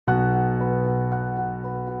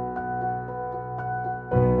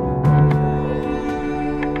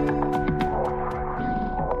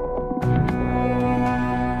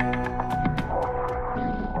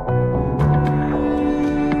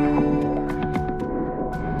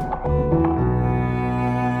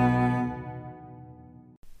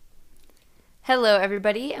Hello,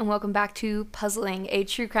 everybody, and welcome back to Puzzling, a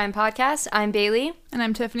true crime podcast. I'm Bailey. And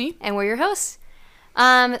I'm Tiffany. And we're your hosts.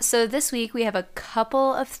 So this week we have a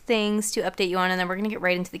couple of things to update you on, and then we're going to get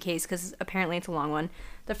right into the case because apparently it's a long one.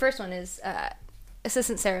 The first one is,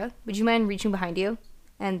 Assistant Sarah, would you mind reaching behind you?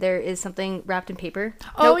 And there is something wrapped in paper.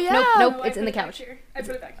 Oh, yeah. Nope, it's in the couch. I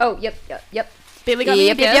put it back. Oh, yep. Bailey got me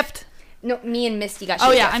a gift. No, me and Misty got you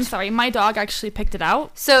Oh, a yeah, gift. I'm sorry. My dog actually picked it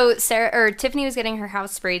out. So Tiffany was getting her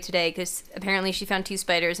house sprayed today because apparently she found 2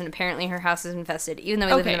 spiders and apparently her house is infested. Even though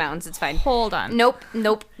we live in the mountains, it's fine. Hold on. Nope.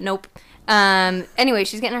 Anyway,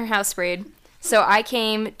 she's getting her house sprayed. So I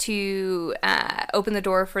came to open the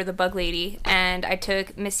door for the bug lady, and I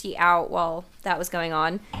took Misty out while that was going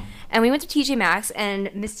on. And we went to TJ Maxx,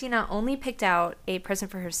 and Misty not only picked out a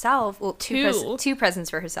present for herself, well, two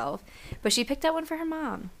presents for herself, but she picked out one for her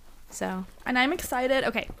mom. So. And I'm excited.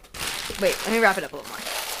 Okay. Wait, let me wrap it up a little more.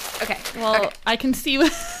 Okay. Well, okay. I can see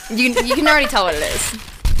what... you can already tell what it is.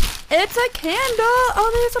 It's a candle. Oh,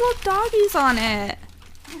 there's little doggies on it.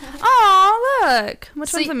 Oh, look.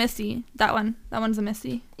 Which one's a Misty? That one. That one's a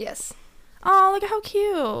Misty. Yes. Oh, look at how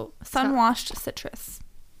cute. Sun-washed citrus.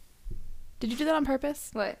 Did you do that on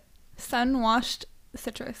purpose? What? Sun-washed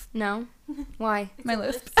citrus. No. Why? My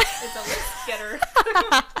lisp. It's a lisp getter.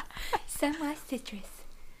 Sun-washed citrus.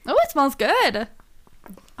 Oh, it smells good.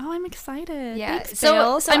 Oh, I'm excited. Yeah. Thanks,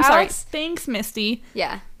 So I'm Alex, sorry. Thanks, Misty.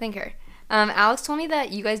 Yeah, thank her. Alex told me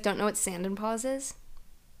that you guys don't know what sand and paws is.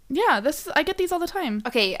 Yeah, I get these all the time.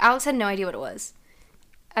 Okay, Alex had no idea what it was.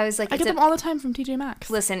 I was like, I get them all the time from TJ Maxx.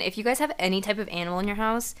 Listen, if you guys have any type of animal in your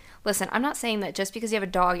house, listen, I'm not saying that just because you have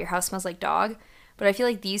a dog, your house smells like dog, but I feel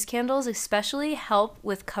like these candles especially help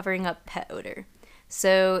with covering up pet odor.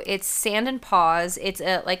 So it's Sand and Paws. It's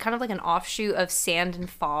kind of like an offshoot of Sand and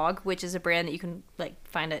Fog, which is a brand that you can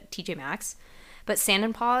find at TJ Maxx. But Sand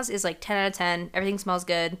and Paws is 10 out of 10. Everything smells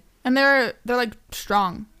good. And they're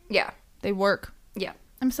strong. Yeah. They work. Yeah.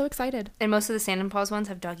 I'm so excited. And most of the Sand and Paws ones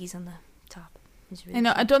have doggies on the top. Really I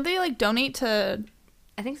know. Cool. Don't they donate to...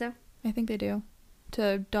 I think so. I think they do.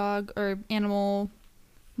 To dog or animal,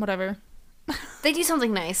 whatever. They do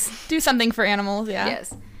something nice. Do something for animals, yeah.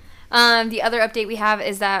 Yes. The other update we have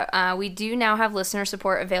is that we do now have listener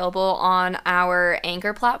support available on our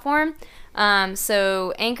Anchor platform.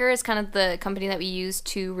 So Anchor is kind of the company that we use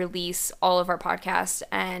to release all of our podcasts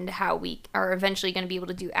and how we are eventually going to be able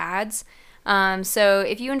to do ads. So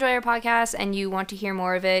if you enjoy our podcast and you want to hear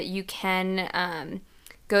more of it, you can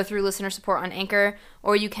go through listener support on Anchor,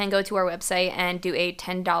 or you can go to our website and do a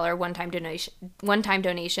 $10 one-time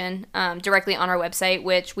donation directly on our website,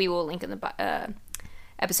 which we will link in the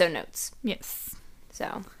episode notes. Yes.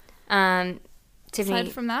 So, Tiffany.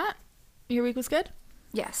 Aside from that, your week was good?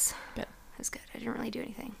 Yes. Good. It was good. I didn't really do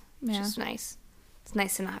anything. Yeah. It's just nice. It's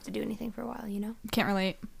nice to not have to do anything for a while, you know? Can't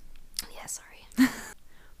relate. Yeah, sorry.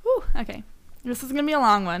 Whew, okay. This is going to be a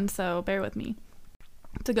long one, so bear with me.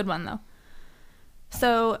 It's a good one, though.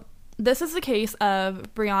 So, this is the case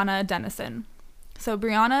of Brianna Denison. So,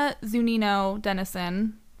 Brianna Zunino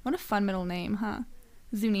Denison. What a fun middle name, huh?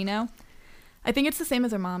 Zunino. I think it's the same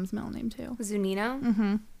as her mom's middle name, too. Zunino?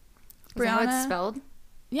 Mm-hmm. Is that how it's spelled?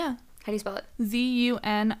 Yeah. How do you spell it?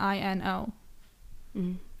 Zunino.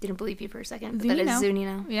 Didn't believe you for a second, but Zunino. that is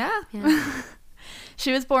Zunino. Yeah.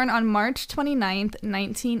 She was born on March 29th,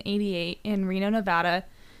 1988 in Reno, Nevada.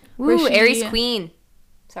 Woo, Aries Queen.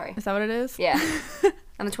 Sorry. Is that what it is? Yeah.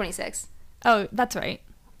 I'm the 26th. Oh, that's right.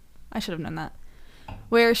 I should have known that.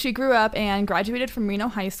 Where she grew up and graduated from Reno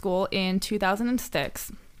High School in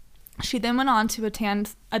 2006. She then went on to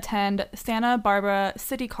attend Santa Barbara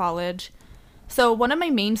City College. So one of my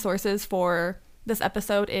main sources for this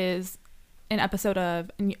episode is an episode of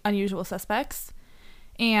Unusual Suspects.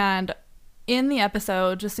 And in the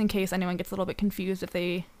episode, just in case anyone gets a little bit confused if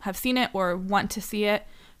they have seen it or want to see it,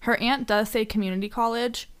 her aunt does say community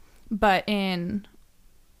college, but in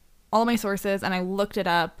all my sources, and I looked it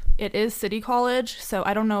up, it is City College. So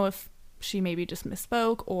I don't know if she maybe just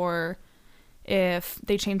misspoke or if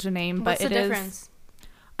they changed the name. What's but the difference?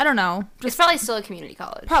 I don't know. It's probably still a community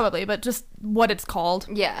college. Probably, but just what it's called.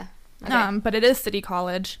 Yeah. Okay. But it is City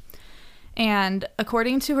College. And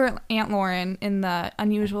according to her Aunt Lauren in the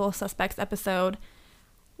Unusual Suspects episode,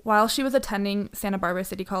 while she was attending Santa Barbara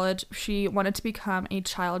City College, she wanted to become a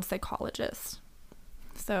child psychologist.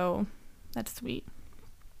 So that's sweet.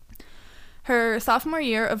 Her sophomore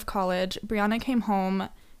year of college, Brianna came home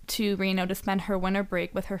to Reno to spend her winter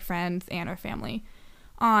break with her friends and her family.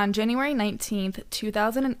 On January 19th,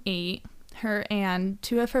 2008, her and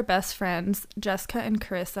 2 of her best friends, Jessica and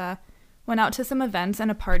Carissa, went out to some events and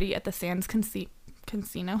a party at the Sands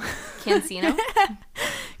Casino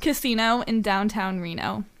in downtown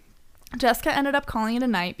Reno. Jessica ended up calling it a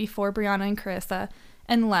night before Brianna and Carissa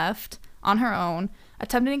and left on her own,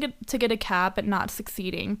 attempting to get a cab but not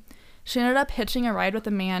succeeding. She ended up hitching a ride with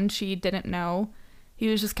a man she didn't know. He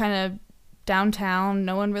was just kind of downtown.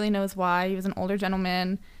 No one really knows why. He was an older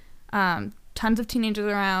gentleman. Tons of teenagers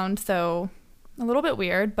around, so a little bit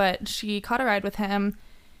weird, but she caught a ride with him.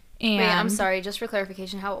 And wait, I'm sorry, just for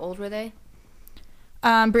clarification, how old were they?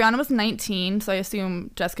 Brianna was 19, so I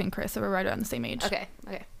assume Jessica and Carissa were right around the same age. Okay.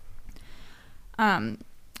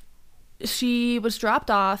 She was dropped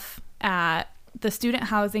off at the student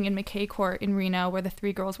housing in McKay Court in Reno where the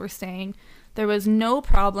 3 girls were staying. There was no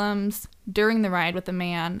problems during the ride with the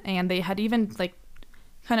man, and they had even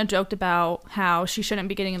kind of joked about how she shouldn't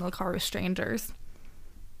be getting in the car with strangers.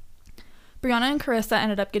 Brianna and Carissa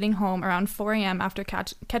ended up getting home around 4 a.m. after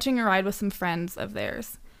catching a ride with some friends of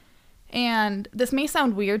theirs. And this may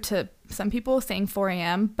sound weird to some people saying 4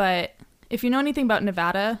 a.m., but if you know anything about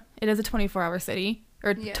Nevada, it is a 24-hour city,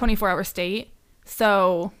 or 24-hour state.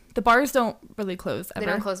 So the bars don't really close ever.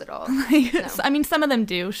 They don't close at all. No. I mean, some of them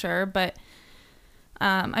do, sure, but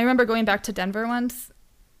I remember going back to Denver once,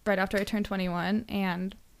 right after I turned 21,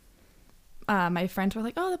 and my friends were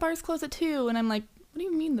like, oh, the bars close at 2, and I'm like, what do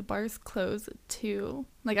you mean the bars close at 2?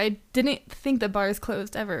 I didn't think the bars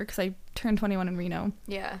closed ever, because I turned 21 in Reno.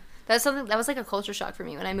 Yeah. That's something that was a culture shock for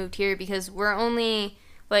me when I moved here, because we're only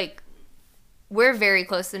we're very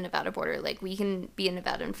close to the Nevada border. We can be in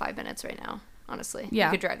Nevada in 5 minutes right now, honestly. Yeah.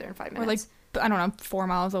 You could drive there in 5 minutes. Or I don't know, 4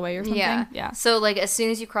 miles away or something. Yeah. So as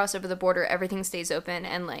soon as you cross over the border, everything stays open,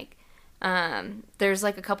 and there's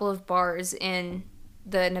a couple of bars in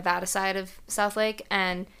the Nevada side of South Lake,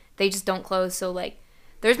 and they just don't close. So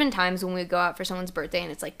there's been times when we go out for someone's birthday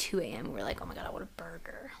and it's 2 a.m. and we're like, oh my god, I want a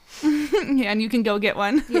burger. Yeah, and you can go get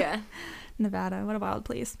one. Yeah. Nevada, what a wild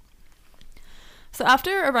place. So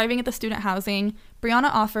after arriving at the student housing,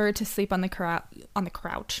 Brianna offered to sleep on the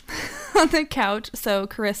couch so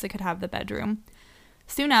Carissa could have the bedroom.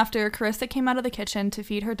 Soon after, Carissa came out of the kitchen to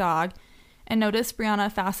feed her dog and noticed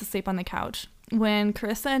Brianna fast asleep on the couch. When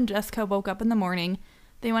Carissa and Jessica woke up in the morning,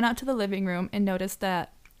 they went out to the living room and noticed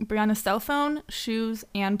that Brianna's cell phone, shoes,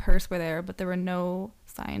 and purse were there, but there were no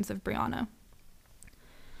signs of Brianna.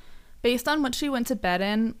 Based on what she went to bed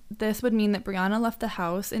in, this would mean that Brianna left the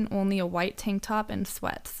house in only a white tank top and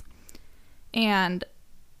sweats. And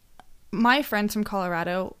my friends from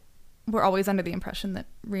Colorado were always under the impression that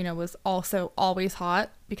Reno was also always hot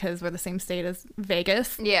because we're the same state as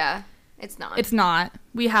Vegas. Yeah, it's not. It's not.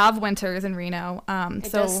 We have winters in Reno.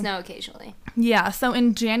 It does snow occasionally. Yeah, so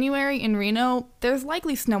in January in Reno, there's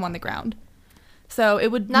likely snow on the ground. So it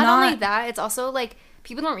would not only that, it's also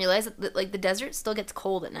people don't realize that the desert still gets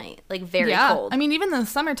cold at night, very cold. I mean, even the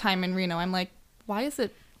summertime in Reno, I'm like, why is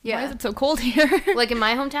it so cold here? In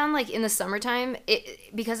my hometown, in the summertime,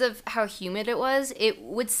 because of how humid it was, it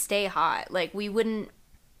would stay hot. We wouldn't,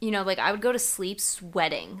 I would go to sleep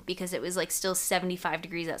sweating because it was still 75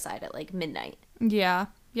 degrees outside at midnight. Yeah,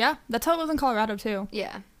 that's how it was in Colorado too.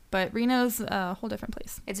 Yeah, but Reno's a whole different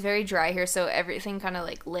place. It's very dry here, so everything kind of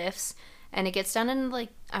lifts, and it gets down in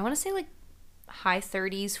I want to say high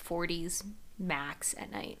 30s, 40s max at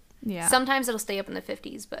night. Yeah. Sometimes it'll stay up in the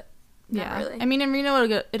 50s, but not really. I mean, in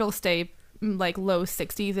Reno, it'll stay low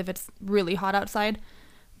 60s if it's really hot outside.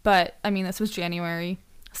 But, I mean, this was January,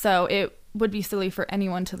 so it would be silly for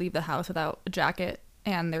anyone to leave the house without a jacket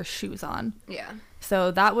and their shoes on. Yeah. So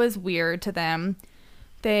that was weird to them.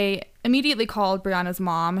 They immediately called Brianna's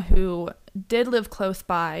mom, who did live close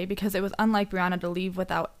by, because it was unlike Brianna to leave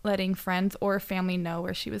without letting friends or family know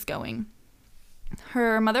where she was going.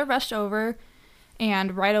 Her mother rushed over,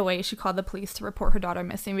 and right away she called the police to report her daughter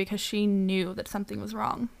missing because she knew that something was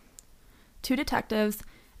wrong. 2 detectives,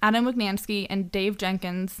 Adam Wignansky and Dave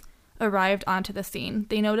Jenkins, arrived onto the scene.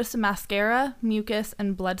 They noticed a mascara, mucus,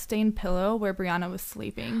 and blood-stained pillow where Brianna was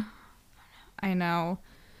sleeping. I know.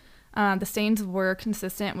 The stains were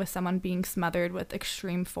consistent with someone being smothered with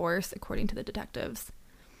extreme force, according to the detectives.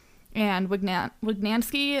 And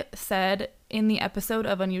Wignansky said in the episode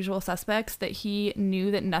of Unusual Suspects that he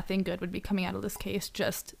knew that nothing good would be coming out of this case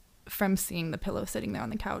just from seeing the pillow sitting there on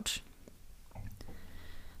the couch.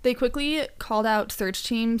 They quickly called out search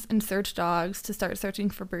teams and search dogs to start searching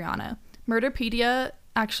for Brianna. Murderpedia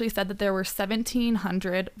actually said that there were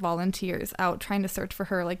 1,700 volunteers out trying to search for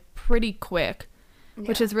her pretty quick,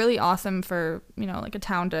 which is really awesome for, a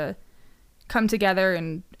town to come together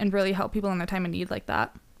and really help people in their time of need like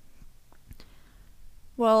that.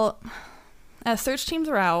 Well, as search teams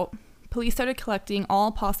were out, police started collecting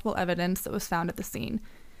all possible evidence that was found at the scene.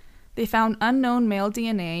 They found unknown male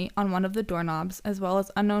DNA on one of the doorknobs, as well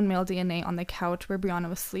as unknown male DNA on the couch where Brianna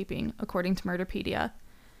was sleeping, according to Murderpedia.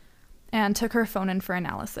 and took her phone in for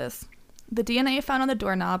analysis. The DNA found on the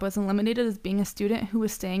doorknob was eliminated as being a student who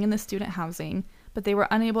was staying in the student housing, but they were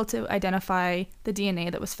unable to identify the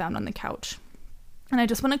DNA that was found on the couch. And I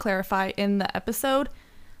just want to clarify, in the episode,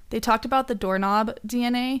 they talked about the doorknob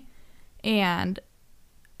DNA and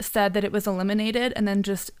said that it was eliminated, and then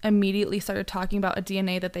just immediately started talking about a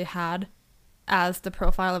DNA that they had as the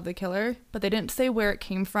profile of the killer, but they didn't say where it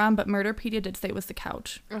came from, but Murderpedia did say it was the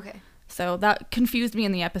couch. Okay. So that confused me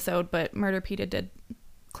in the episode, but Murderpedia did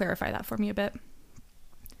clarify that for me a bit.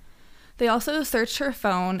 They also searched her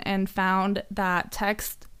phone and found that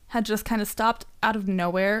text had just kind of stopped out of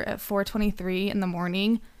nowhere at 4:23 in the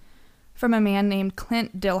morning from a man named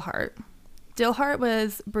Clint Dillhart. Dillhart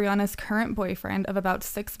was Brianna's current boyfriend of about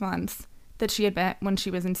 6 months that she had met when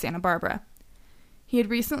she was in Santa Barbara. He had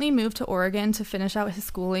recently moved to Oregon to finish out his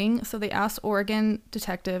schooling, so they asked Oregon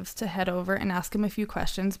detectives to head over and ask him a few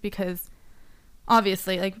questions because,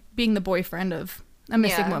 obviously, like, being the boyfriend of a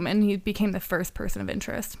missing woman, he became the first person of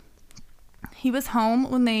interest. He was home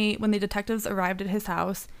when the detectives arrived at his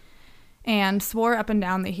house and swore up and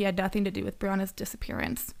down that he had nothing to do with Brianna's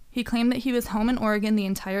disappearance. He claimed that he was home in Oregon the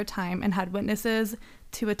entire time and had witnesses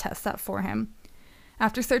to attest that for him.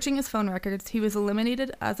 After searching his phone records, he was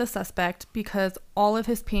eliminated as a suspect because all of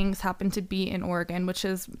his pings happened to be in Oregon, which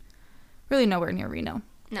is really nowhere near Reno.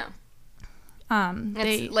 No.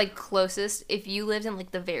 It's like closest. If you lived in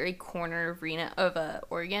like the very corner of Reno of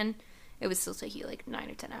Oregon, it would still take you like 9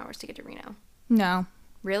 or 10 hours to get to Reno. No.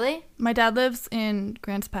 Really? My dad lives in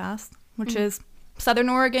Grants Pass, which is southern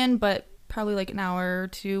Oregon, but probably like an hour or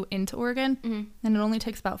two into Oregon, and it only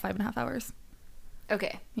takes about 5.5 hours.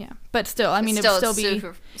 Okay. Yeah, but still, I mean, it would still be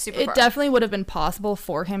super it far. definitely would have been possible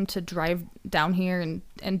for him to drive down here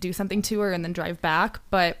and do something to her and then drive back,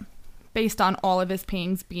 but based on all of his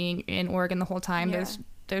pings being in Oregon the whole time, there's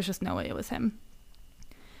just no way it was him.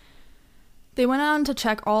 They went on to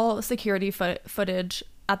check all security footage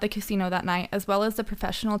at the casino that night, as well as the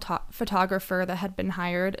professional photographer that had been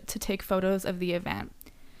hired to take photos of the event.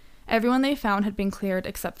 Everyone they found had been cleared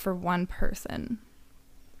except for one person.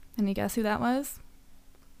 Any guess who that was?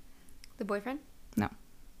 The boyfriend? No.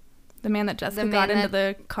 The man that Jessica got into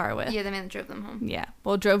the car with. Yeah, the man that drove them home. Yeah.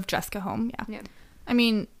 Well, drove Jessica home, Yeah. I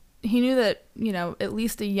mean, he knew that, you know, at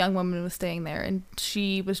least a young woman was staying there, and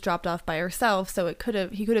she was dropped off by herself, so he could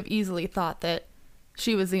have easily thought that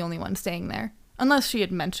she was the only one staying there. Unless she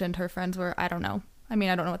had mentioned her friends were, I don't know. I mean,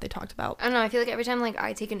 I don't know what they talked about. I don't know. I feel like every time like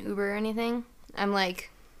I take an Uber or anything, I'm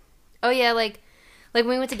like, oh yeah, like when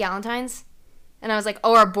we went to Galentine's, and I was like,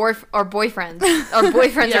 oh, our boyfriends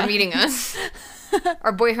are meeting us.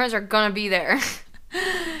 Our boyfriends are gonna be there,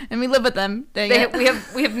 and we live with them. We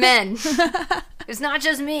have men. It's not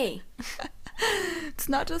just me. It's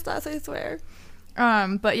not just us, I swear.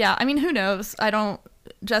 But yeah, I mean, who knows?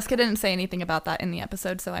 Jessica didn't say anything about that in the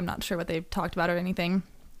episode, so I'm not sure what they talked about or anything.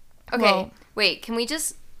 Okay, well, wait, can we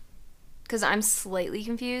just, because I'm slightly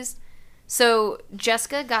confused. So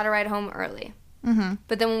Jessica got a ride home early,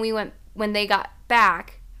 but then when they got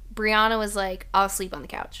back, Brianna was like, I'll sleep on the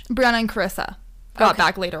couch. Brianna and Carissa got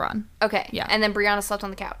back later on. Okay. Yeah. And then Brianna slept on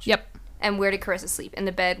the couch. Yep. And where did Carissa sleep? In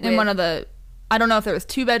the bed with... In one of the... I don't know if there was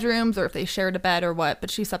 2 bedrooms or if they shared a bed or what,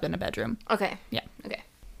 but she slept in a bedroom. Okay. Yeah. Okay.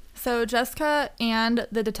 So Jessica and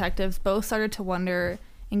the detectives both started to wonder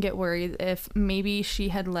and get worried if maybe she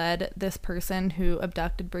had led this person who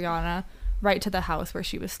abducted Brianna right to the house where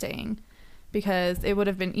she was staying, because it would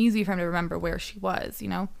have been easy for him to remember where she was, you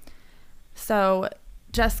know? So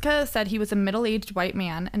Jessica said he was a middle-aged white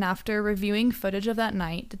man, and after reviewing footage of that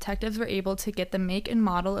night, detectives were able to get the make and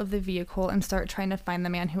model of the vehicle and start trying to find the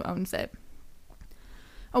man who owns it.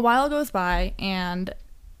 A while goes by, and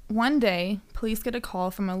one day, police get a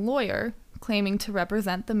call from a lawyer claiming to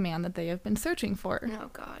represent the man that they have been searching for. Oh,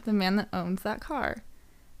 God. The man that owns that car.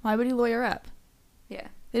 Why would he lawyer up? Yeah.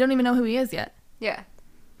 They don't even know who he is yet. Yeah.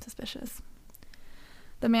 Suspicious.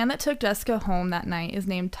 The man that took Jessica home that night is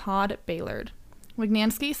named Todd Baylord.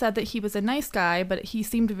 Wignansky said that he was a nice guy, but he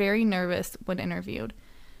seemed very nervous when interviewed.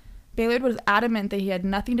 Baylord was adamant that he had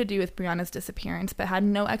nothing to do with Brianna's disappearance, but had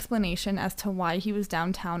no explanation as to why he was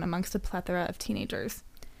downtown amongst a plethora of teenagers.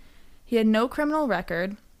 He had no criminal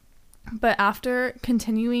record, but after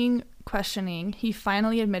continuing questioning, he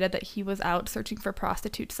finally admitted that he was out searching for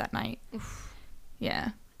prostitutes that night. Oof.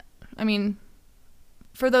 Yeah. I mean,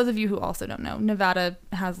 for those of you who also don't know, Nevada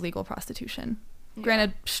has legal prostitution. Yeah.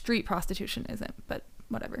 Granted, street prostitution isn't, but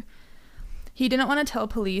whatever. He didn't want to tell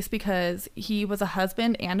police because he was a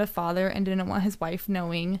husband and a father and didn't want his wife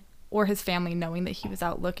knowing, or his family knowing, that he was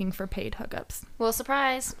out looking for paid hookups. Well,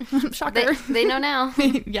 surprise. Shocker. They know now.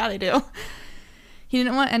 Yeah, they do. He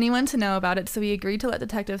didn't want anyone to know about it, so he agreed to let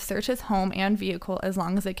detectives search his home and vehicle as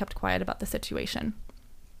long as they kept quiet about the situation.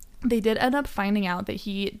 They did end up finding out that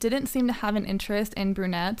he didn't seem to have an interest in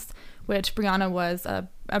brunettes, which Brianna was a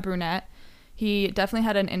brunette. He definitely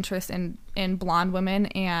had an interest in blonde women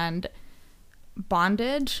and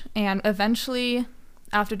bondage, and eventually,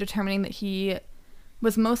 after determining that he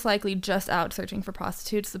was most likely just out searching for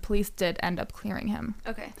prostitutes, the police did end up clearing him.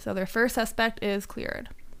 Okay. So their first suspect is cleared.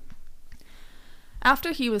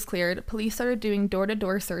 After he was cleared, police started doing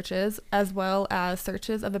door-to-door searches as well as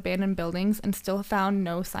searches of abandoned buildings and still found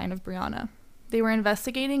no sign of Brianna. They were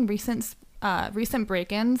investigating recent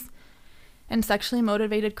break-ins and sexually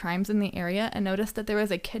motivated crimes in the eden and noticed that there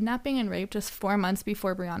was a kidnapping and rape just 4 months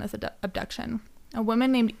before Brianna's abduction. A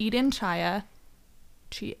woman named Eden Chaya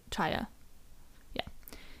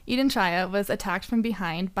was attacked from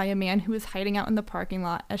behind by a man who was hiding out in the parking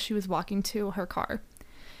lot as she was walking to her car.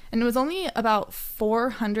 And it was only about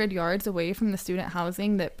 400 yards away from the student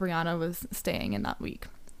housing that Brianna was staying in that week.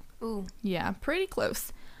 Ooh. Yeah, pretty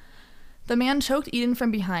close. The man choked Eden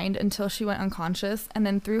from behind until she went unconscious and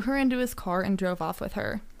then threw her into his car and drove off with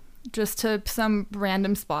her. Just to some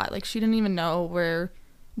random spot. Like, she didn't even know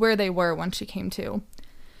where they were once she came to.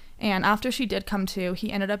 And after she did come to,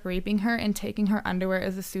 he ended up raping her and taking her underwear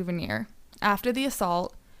as a souvenir. After the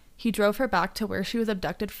assault, he drove her back to where she was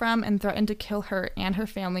abducted from and threatened to kill her and her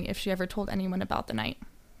family if she ever told anyone about the night.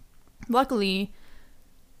 Luckily,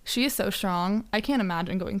 she is so strong. I can't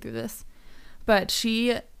imagine going through this. But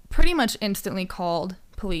she pretty much instantly called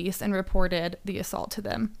police and reported the assault to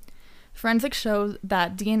them. Forensics show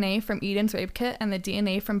that DNA from Eden's rape kit and the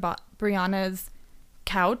DNA from Brianna's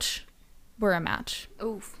couch were a match.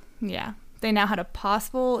 Oof. Yeah. They now had a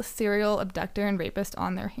possible serial abductor and rapist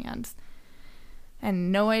on their hands.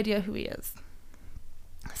 And no idea who he is.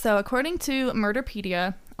 So according to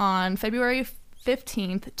Murderpedia, on February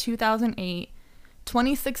 15th, 2008,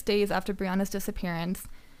 26 days after Brianna's disappearance,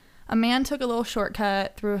 a man took a little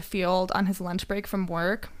shortcut through a field on his lunch break from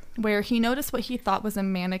work where he noticed what he thought was a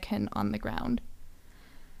mannequin on the ground.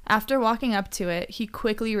 After walking up to it, he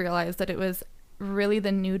quickly realized that it was really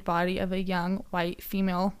the nude body of a young white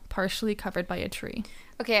female partially covered by a tree.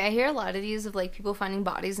 Okay, I hear a lot of these of, like, people finding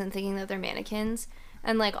bodies and thinking that they're mannequins.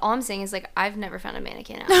 And, like, all I'm saying is, like, I've never found a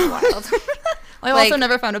mannequin out in the wild. I also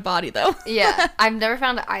never found a body, though. Yeah, I've never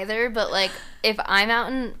found it either. But, like, if I'm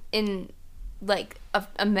out in like,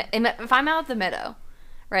 if I'm out at the meadow,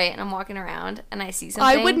 right, and I'm walking around and I see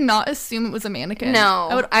something, I would not assume it was a mannequin.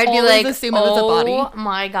 No. I'd be like, assume it was a body. Oh,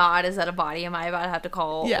 my God, is that a body? Am I about to have to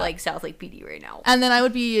call, like, South Lake PD right now? And then I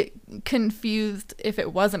would be confused if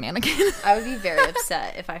it was a mannequin. I would be very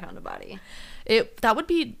upset if I found a body. That would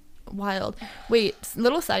be wild. Wait,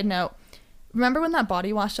 little side note. Remember when that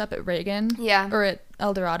body washed up at Reagan? Yeah. Or at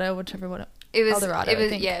El Dorado, whichever one. It was El Dorado, it was I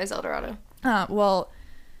think. Yeah, it was El Dorado. Well,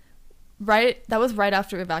 that was right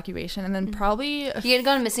after evacuation, and then probably He had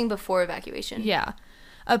gone missing before evacuation. Yeah.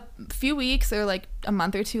 A few weeks or like a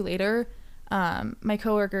month or two later, my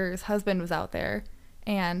coworker's husband was out there,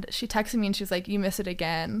 and she texted me and she's like, "You missed it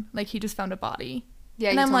again. Like, he just found a body." Yeah,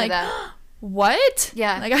 and you I'm told me like, that. What?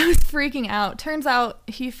 Yeah. Like, I was freaking out. Turns out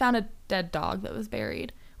he found a dead dog that was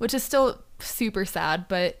buried, which is still super sad,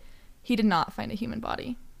 but he did not find a human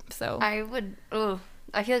body. So I feel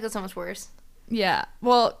like that's so much worse. Yeah.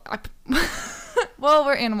 Well, well,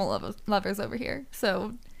 we're animal lovers over here,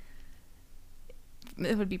 so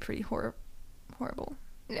it would be pretty horrible.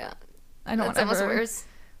 Yeah. I don't That's so much ever worse.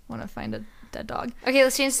 want to find a dead dog. Okay,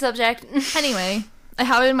 let's change the subject. Anyway, I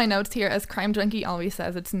have it in my notes here, as Crime Junkie always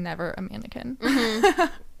says, it's never a mannequin. Mm-hmm.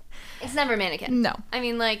 It's never a mannequin. No. I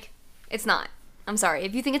mean, like, it's not. I'm sorry.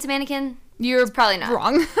 If you think it's a mannequin, You're it's probably not.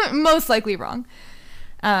 Wrong. Most likely wrong.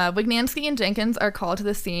 Wignansky and Jenkins are called to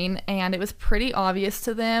the scene, and it was pretty obvious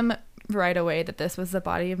to them right away that this was the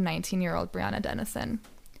body of 19-year-old Brianna Denison.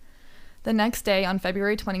 The next day, on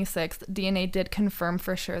February 26th, DNA did confirm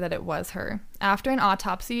for sure that it was her. After an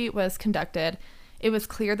autopsy was conducted, it was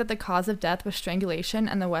clear that the cause of death was strangulation,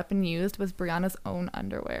 and the weapon used was Brianna's own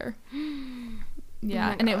underwear.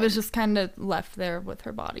 Yeah, and it was just kind of left there with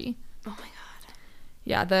her body. Oh my God.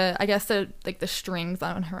 Yeah, I guess the strings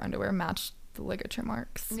on her underwear matched the ligature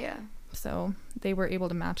marks. Yeah. So they were able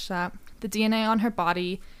to match that. The DNA on her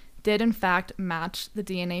body did in fact match the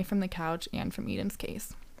DNA from the couch and from Eden's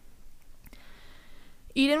case.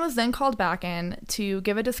 Eden was then called back in to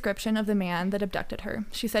give a description of the man that abducted her.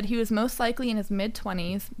 She said he was most likely in his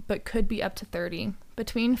mid-20s, but could be up to 30,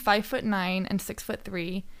 between 5'9" and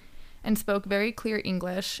 6'3", and spoke very clear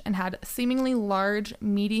English and had seemingly large,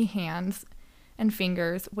 meaty hands and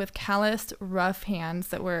fingers with calloused, rough hands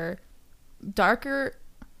that were darker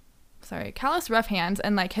rough hands,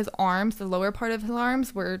 and like his arms, the lower part of his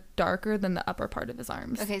arms were darker than the upper part of his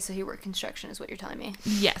arms. Okay, so he worked construction is what you're telling me.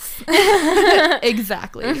 Yes.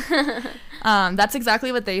 Exactly. That's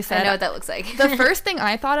exactly what they said. I know what that looks like. The first thing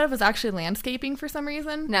I thought of was actually landscaping for some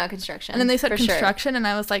reason. No, construction. And then they said for construction, sure. and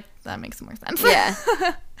I was like, that makes more sense. Yeah.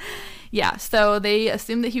 Yeah, so they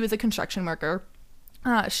assumed that he was a construction worker.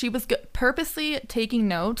 She was purposely taking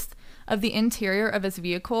notes of the interior of his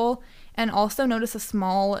vehicle and also noticed a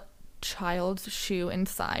small child's shoe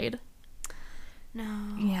inside.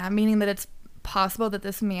 No. Yeah, meaning that it's possible that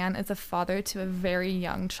this man is a father to a very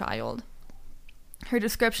young child. Her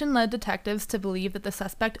description led detectives to believe that the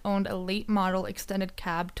suspect owned a late model extended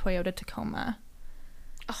cab Toyota Tacoma.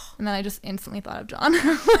 Oh. And then I just instantly thought of John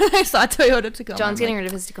when I saw Toyota Tacoma. John's getting rid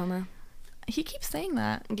of his Tacoma. He keeps saying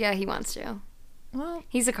that. Yeah, he wants to. Well,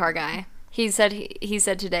 he's a car guy. He said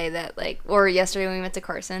today that, like, or yesterday when we went to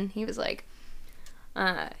Carson, he was like,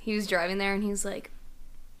 he was driving there and he was like,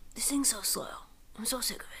 this thing's so slow. I'm so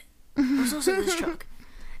sick of it. I'm so sick of this truck.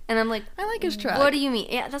 And I'm like, I like his truck. What do you mean?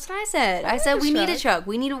 Yeah, that's what I said. I said, we need a truck.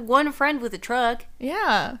 We need one friend with a truck.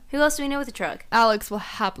 Yeah. Who else do we know with a truck? Alex will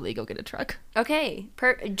happily go get a truck. Okay.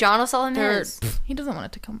 John will sell him his. He doesn't want a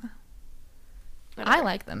Tacoma. Whatever. I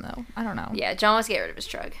like them, though. I don't know. Yeah, John wants to get rid of his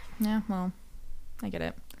truck. Yeah, well, I get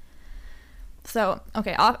it. So,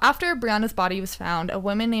 okay, after Brianna's body was found, a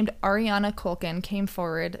woman named Ariana Culkin came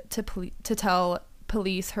forward to tell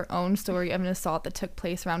police her own story of an assault that took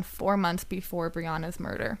place around 4 months before Brianna's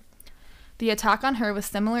murder. The attack on her was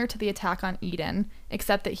similar to the attack on Eden,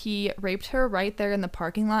 except that he raped her right there in the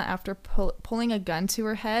parking lot after pulling a gun to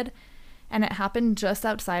her head, and it happened just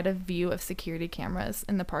outside of view of security cameras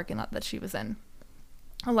in the parking lot that she was in.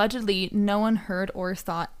 Allegedly, no one heard or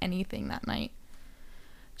saw anything that night.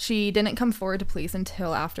 She didn't come forward to police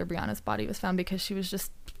until after Brianna's body was found because she was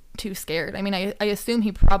just too scared. I mean, I assume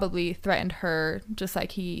he probably threatened her just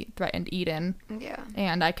like he threatened Eden. Yeah.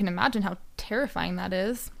 And I can imagine how terrifying that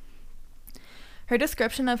is. Her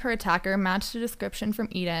description of her attacker matched a description from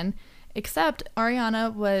Eden, except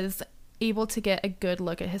Ariana was able to get a good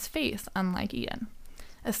look at his face, unlike Eden.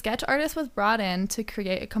 A sketch artist was brought in to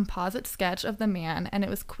create a composite sketch of the man, and it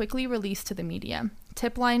was quickly released to the media.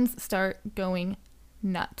 Tip lines start going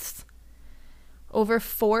nuts. Over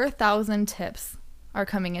 4,000 tips are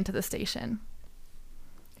coming into the station.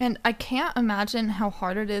 And I can't imagine how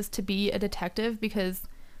hard it is to be a detective because,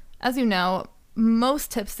 as you know,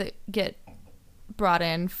 most tips that get brought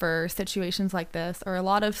in for situations like this are a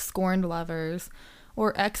lot of scorned lovers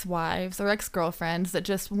or ex-wives or ex-girlfriends that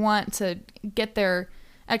just want to get their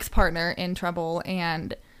ex-partner in trouble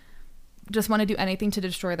and just want to do anything to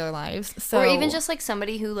destroy their lives. So, or even just like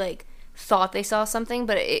somebody who like thought they saw something,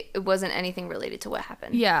 but it wasn't anything related to what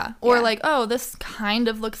happened. Yeah. Or like, oh, this kind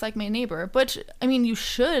of looks like my neighbor. Which, I mean, you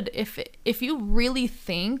should, if you really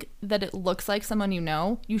think that it looks like someone you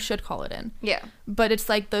know, you should call it in. Yeah. But it's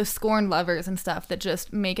like those scorned lovers and stuff that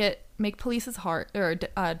just make police's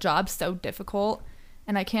job so difficult.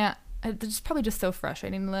 And it's probably just so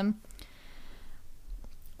frustrating to them.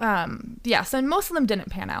 So most of them didn't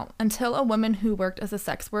pan out until a woman who worked as a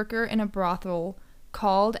sex worker in a brothel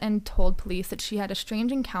called and told police that she had a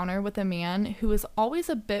strange encounter with a man who was always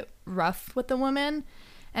a bit rough with the women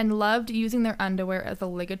and loved using their underwear as a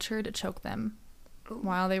ligature to choke them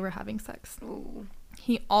while they were having sex. Ooh.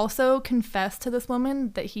 He also confessed to this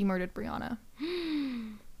woman that he murdered Brianna.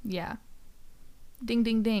 Yeah. Ding,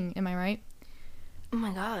 ding, ding. Am I right? Oh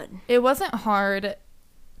my God. It wasn't hard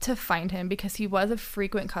to find him because he was a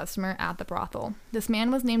frequent customer at the brothel. This man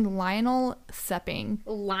was named Lionel Sepping.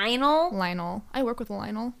 Lionel? Lionel. I work with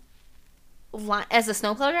Lionel. As a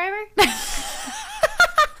snowplow driver?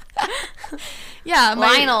 Yeah,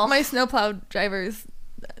 Lionel. My snowplow driver's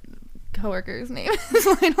coworker's name is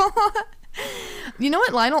Lionel. You know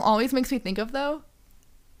what Lionel always makes me think of, though?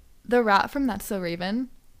 The rat from That's So Raven.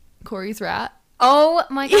 Corey's rat. Oh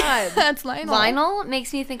my God. Yeah, that's Lionel. Lionel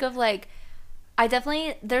makes me think of like,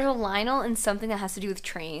 there's a Lionel in something that has to do with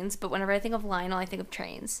trains, but whenever I think of Lionel, I think of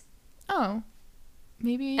trains. Oh.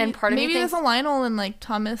 Maybe. And part of me maybe thinks there's a Lionel in like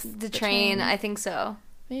Thomas the Train. I think so.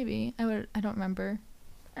 Maybe. I don't remember.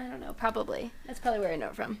 I don't know. Probably. That's probably where I know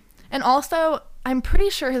it from. And also, I'm pretty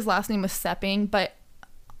sure his last name was Sepping, but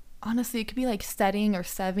honestly, it could be like Setting or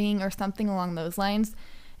Seving or something along those lines.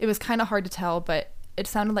 It was kind of hard to tell, but it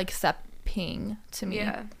sounded like Sepping to me.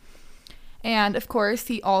 Yeah. And, of course,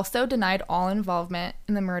 he also denied all involvement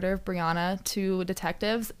in the murder of Brianna to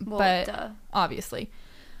detectives, obviously,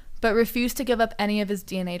 but refused to give up any of his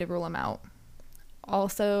DNA to rule him out.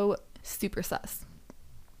 Also, super sus.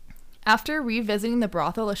 After revisiting the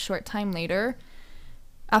brothel a short time later,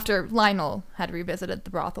 After Lionel had revisited the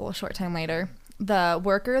brothel a short time later, the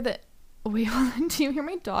worker that... Wait, hold on. Do you hear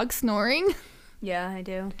my dog snoring? Yeah, I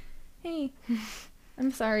do. Hey.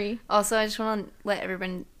 I'm sorry. Also, I just want to let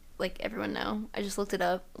everyone know. I just looked it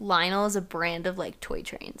up. Lionel is a brand of, toy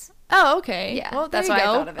trains. Oh, okay. Yeah, well, that's why I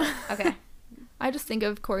thought of it. Okay. I just think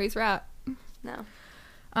of Corey's rat. No.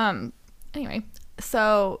 Anyway,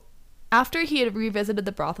 so after he had revisited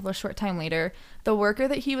the brothel a short time later, the worker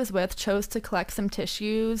that he was with chose to collect some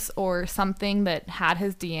tissues or something that had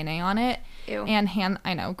his DNA on it. Ew. And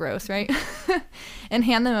I know, gross, right? And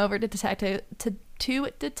hand them over to detectives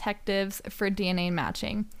for DNA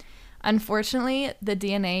matching. Unfortunately, the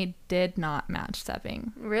DNA did not match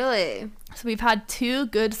Sepping. Really? So we've had 2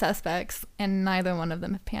 good suspects, and neither one of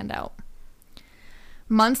them have panned out.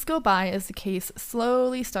 Months go by as the case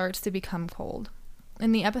slowly starts to become cold.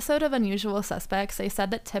 In the episode of Unusual Suspects, they said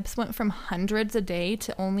that tips went from hundreds a day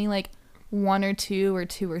to only 1 or 2 or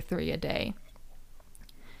 2 or 3 a day.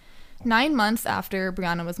 9 months after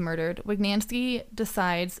Brianna was murdered, Wignansky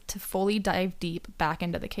decides to fully dive deep back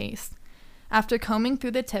into the case. After combing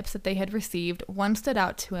through the tips that they had received, one stood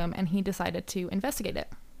out to him and he decided to investigate it.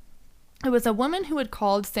 It was a woman who had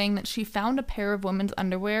called saying that she found a pair of women's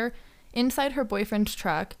underwear inside her boyfriend's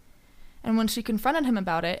truck, and when she confronted him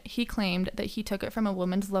about it, he claimed that he took it from a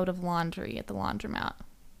woman's load of laundry at the laundromat.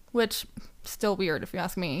 Which, still weird if you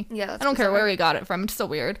ask me. Yeah, I don't care where he got it from, it's still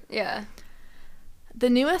weird. Yeah. The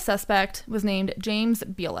newest suspect was named James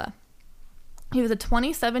Bieler. He was a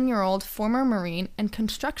 27-year-old former Marine and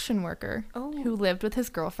construction worker who lived with his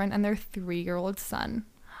girlfriend and their 3-year-old son.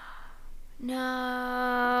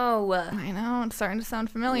 No. I know, it's starting to sound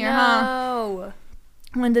familiar, huh? No.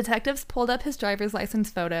 When detectives pulled up his driver's license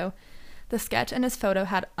photo, the sketch and his photo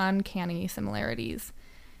had uncanny similarities.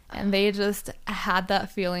 And they just had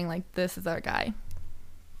that feeling like, this is our guy.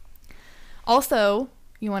 Also,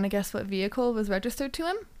 you want to guess what vehicle was registered to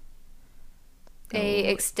him? A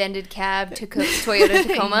extended cab to Toyota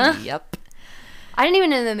Tacoma? Yep. I didn't even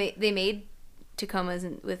know they made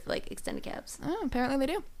Tacomas with, extended cabs. Oh, apparently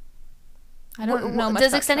they do. I don't know much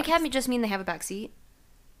Does about extended trucks. cab just mean they have a back seat?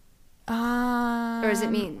 Or does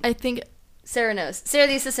it mean? I think... Sarah knows. Sarah,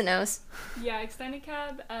 the assistant, knows. Yeah, extended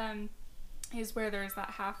cab is where there's that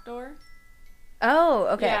half door. Oh,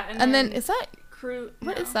 okay. Yeah, And then is that... crew.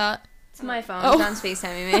 What no. is that? It's my phone. Oh. John's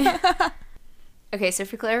FaceTiming me. Okay, so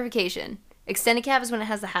for clarification, extended cab is when it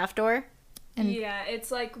has the half door? And- Yeah,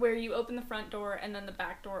 it's where you open the front door and then the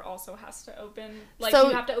back door also has to open. So,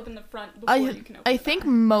 you have to open the front before you can open I the think back.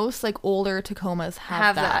 most older Tacomas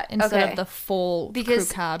have that instead okay. of the full crew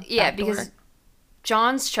cab. Yeah, back door. because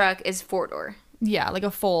John's truck is 4-door. Yeah, like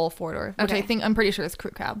a full 4-door, which Okay. I'm pretty sure is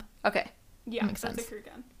crew cab. Okay. Yeah, makes that's sense. a crew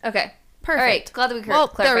cab. Okay. Perfect. All right. Glad that we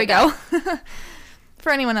Well, there we clarified go.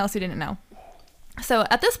 For anyone else who didn't know. So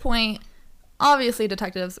at this point, obviously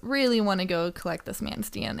detectives really want to go collect this man's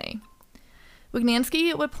DNA.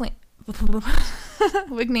 Wignansky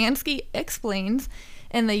Wignansky explains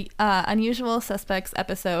in the Unusual Suspects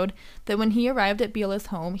episode that when he arrived at Biela's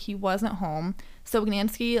home, he wasn't home, so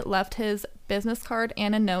Wignansky left his business card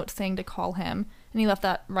and a note saying to call him, and he left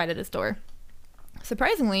that right at his door.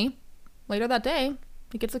 Surprisingly, later that day,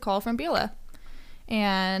 he gets a call from Biela,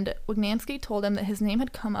 and Wignansky told him that his name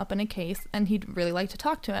had come up in a case and he'd really like to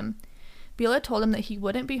talk to him. Biela told him that he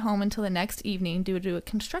wouldn't be home until the next evening due to a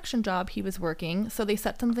construction job he was working, so they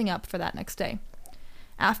set something up for that next day.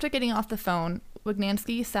 After getting off the phone,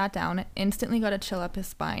 Wignansky sat down and instantly got a chill up his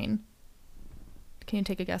spine. Can you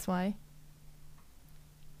take a guess why?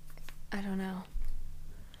 I don't know.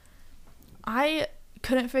 I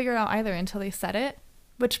couldn't figure it out either until they said it,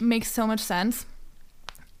 which makes so much sense.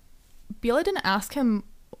 Biela didn't ask him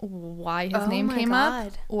why his name came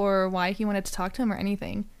up or why he wanted to talk to him or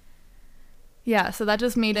anything. Yeah, so that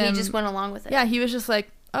just made him... He just went along with it. Yeah, he was just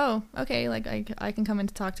like, oh, okay, I can come in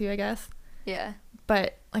to talk to you, I guess. Yeah.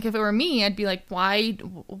 But, if it were me, I'd be like, why,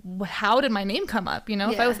 how did my name come up? If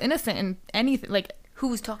I Yeah. was innocent in anything, Who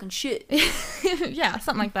was talking shit? yeah,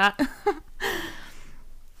 something like that.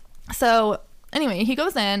 So, anyway, he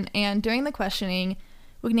goes in, and during the questioning,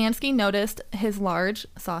 Wignansky noticed his large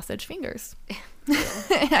sausage fingers.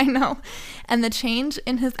 I know. And the change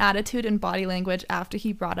in his attitude and body language after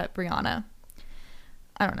he brought up Brianna.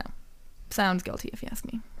 I don't know. Sounds guilty if you ask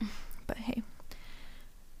me. But hey.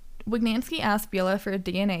 Wignansky asked Biela for a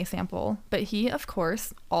DNA sample, but he, of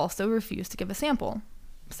course, also refused to give a sample.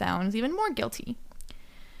 Sounds even more guilty.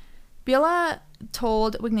 Biela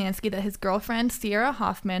told Wignansky that his girlfriend, Sierra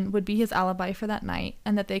Hoffman, would be his alibi for that night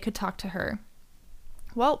and that they could talk to her.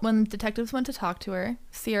 Well, when detectives went to talk to her,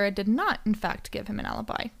 Sierra did not, in fact, give him an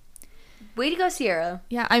alibi. way to go, Sierra.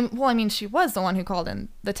 Yeah, she was the one who called in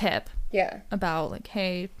the tip. Yeah. About, like,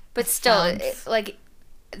 hey... But still, like,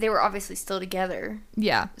 they were obviously still together.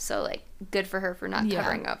 Yeah. So, like, good for her for not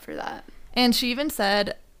covering up for that. And she even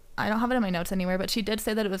said, I don't have it in my notes anywhere, but she did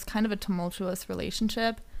say that it was kind of a tumultuous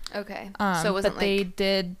relationship. Okay. So it wasn't but they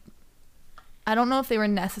did... I don't know if they were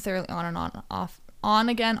necessarily on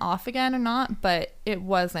again, off again or not, but it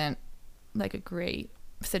wasn't, like, a great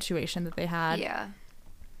situation that they had. Yeah.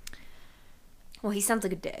 Well, he sounds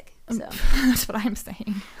like a dick, so. That's what I'm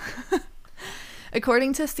saying.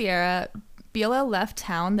 According to Sierra, Bila left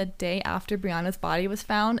town the day after Brianna's body was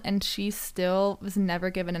found, and she still was never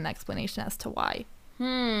given an explanation as to why.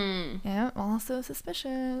 Yeah, also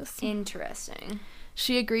suspicious. Interesting.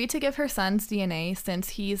 She agreed to give her son's DNA, since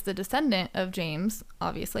he's the descendant of James,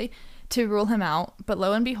 obviously, to rule him out, but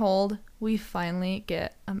lo and behold, we finally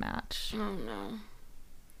get a match. Oh, no.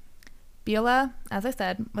 Bila, as I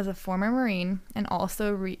said, was a former Marine and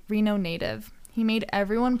also Reno native. He made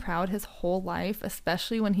everyone proud his whole life,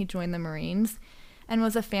 especially when he joined the Marines, and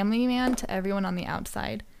was a family man to everyone on the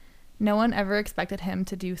outside. No one ever expected him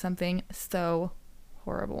to do something so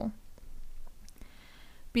horrible.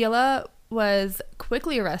 Bila was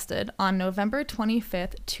quickly arrested on November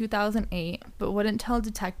 25th, 2008, but wouldn't tell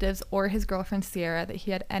detectives or his girlfriend Sierra that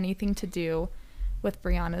he had anything to do with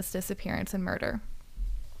Brianna's disappearance and murder.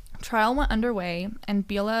 Trial went underway, and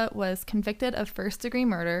Bila was convicted of first-degree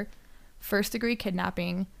murder, first-degree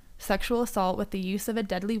kidnapping, sexual assault with the use of a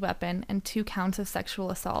deadly weapon, and 2 counts of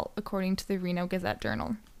sexual assault, according to the Reno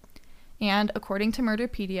Gazette-Journal. And, according to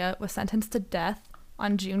Murderpedia, was sentenced to death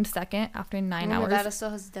on June 2nd after 9 hours. Nevada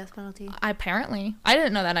still has the death penalty. Apparently. I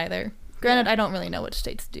didn't know that either. Granted, I don't really know which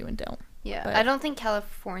states do and don't. Yeah, I don't think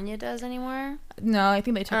California does anymore. No, I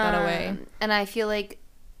think they took that away. And I feel like,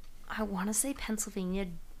 I want to say Pennsylvania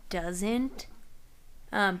doesn't,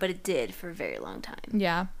 but it did for a very long time.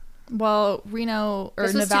 Yeah. Well, Reno, or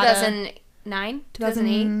this was Nevada... 2009?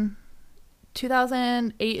 2008?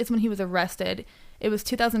 2008 is when he was arrested. It was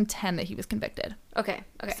 2010 that he was convicted. Okay.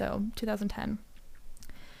 So, 2010.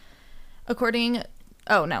 According...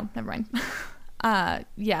 Oh, no, never mind.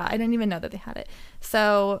 Yeah, I didn't even know that they had it.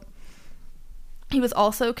 So, he was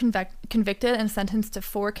also convicted and sentenced to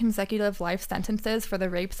 4 consecutive life sentences for the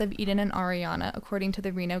rapes of Eden and Ariana, according to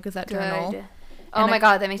the Reno Gazette-Journal. Oh my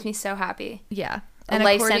God, that makes me so happy. Yeah. A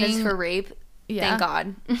life sentence for rape. Yeah. Thank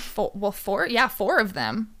God. 4 of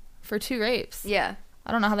them for 2 rapes. Yeah.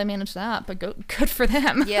 I don't know how they managed that, but good for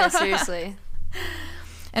them. Yeah, seriously.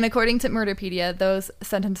 And according to Murderpedia, those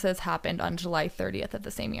sentences happened on July 30th of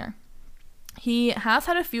the same year. He has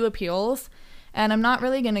had a few appeals, and I'm not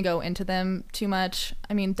really going to go into them too much.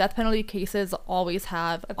 I mean, death penalty cases always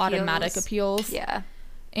have automatic appeals. Yeah.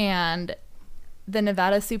 And the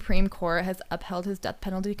Nevada Supreme Court has upheld his death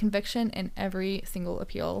penalty conviction in every single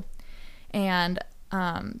appeal. And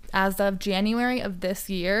as of January of this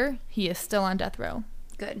year, he is still on death row.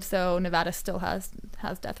 Good. So Nevada still has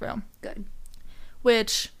death row. Good.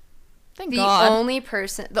 Which, thank God.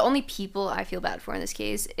 The only people I feel bad for in this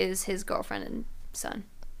case is his girlfriend and son.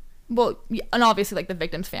 Well, yeah, and obviously, like, the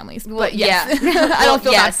victims' families. Well, but yes. yeah. I don't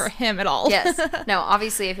feel bad for him at all. Yes. No,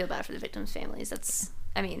 obviously I feel bad for the victims' families. That's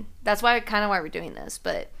why we're doing this.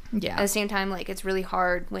 But yeah, at the same time, like, it's really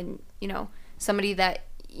hard when, somebody that,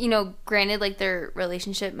 granted, like, their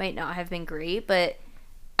relationship might not have been great, but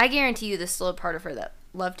I guarantee you there's still a part of her that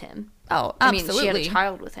loved him. Oh, absolutely. I mean, she had a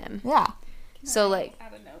child with him. Yeah. So, like...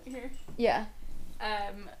 add a note here? Yeah.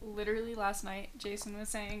 Literally last night, Jason was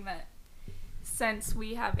saying that since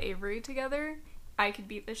we have Avery together, I could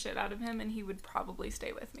beat the shit out of him and he would probably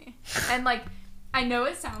stay with me. And, like, I know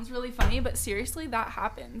it sounds really funny, but seriously, that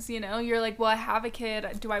happens, You're like, well, I have a kid.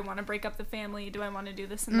 Do I want to break up the family? Do I want to do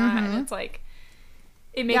this and that? And it's like...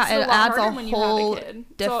 It makes it a lot harder when you have a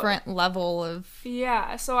kid. Different level of...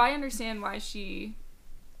 Yeah, so I understand why she,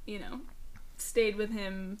 stayed with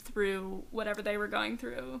him through whatever they were going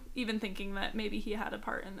through, even thinking that maybe he had a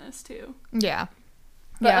part in this, too. Yeah.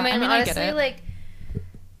 But, yeah, I mean honestly, I get it. like,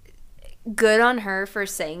 good on her for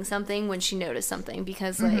saying something when she noticed something,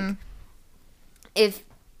 because, like, if,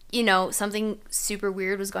 something super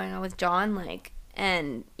weird was going on with John, like,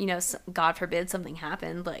 and, God forbid something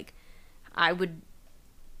happened, like, I would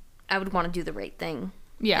want to do the right thing.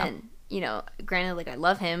 Yeah. And, granted, like, I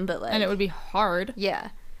love him, but, like... And it would be hard. Yeah.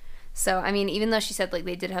 So, I mean, even though she said, like,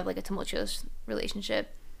 they did have, like, a tumultuous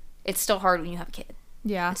relationship, it's still hard when you have a kid.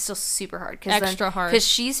 Yeah. It's still super hard. Extra hard. Because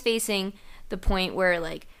she's facing the point where,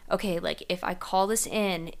 like, okay, like, if I call this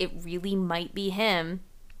in, it really might be him,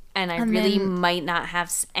 and I really might not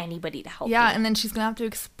have anybody to help me. Yeah, and then she's going to have to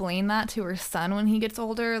explain that to her son when he gets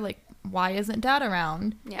older. Like, why isn't dad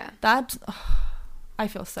around? Yeah. That's, I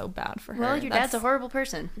feel so bad for her. Well, your dad's a horrible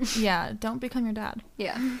person. Yeah, don't become your dad.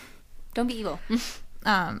 Yeah. Don't be evil.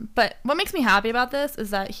 But what makes me happy about this is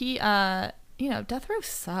that he, death row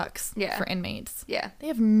sucks for inmates. Yeah. They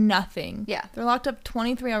have nothing. Yeah. They're locked up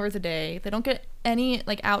 23 hours a day. They don't get any,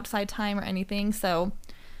 like, outside time or anything, so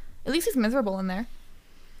at least he's miserable in there.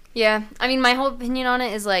 Yeah. I mean, my whole opinion on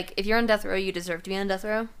it is, like, if you're on death row, you deserve to be on death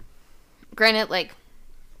row. Granted, like,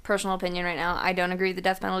 personal opinion right now, I don't agree with the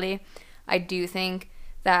death penalty. I do think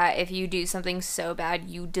that if you do something so bad,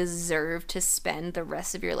 you deserve to spend the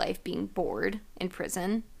rest of your life being bored in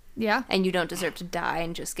prison. Yeah. And you don't deserve to die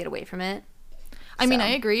and just get away from it. I mean, I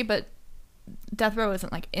agree, but death row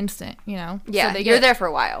isn't, like, instant, you know? Yeah, so you're there for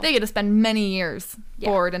a while. They get to spend many years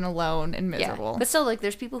bored and alone and miserable. Yeah. But still, like,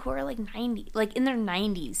 there's people who are, like, 90, like, in their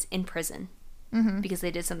 90s in prison because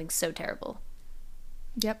they did something so terrible.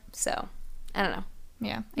 Yep. So, I don't know.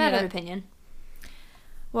 Yeah. Matter of opinion.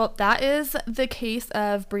 Well, that is the case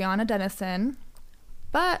of Brianna Denison,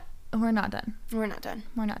 but we're not done. We're not done.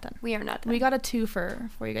 We're not done. We are not done. We got a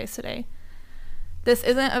twofer for you guys today. This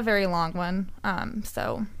isn't a very long one,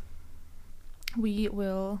 so we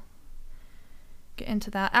will get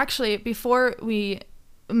into that. Actually, before we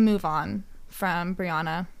move on from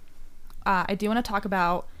Brianna, I do want to talk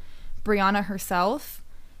about Brianna herself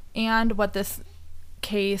and what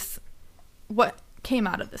came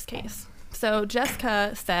out of this case. So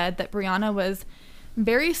Jessica said that Brianna was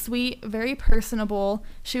very sweet, very personable.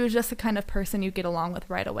 She was just the kind of person you get along with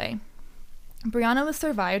right away. Brianna was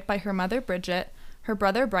survived by her mother, Bridget, her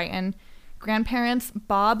brother, Brighton, grandparents,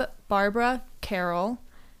 Bob, Barbara, Carol,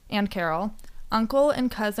 uncle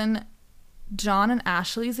and cousin, John and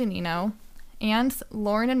Ashley Zanino, aunts,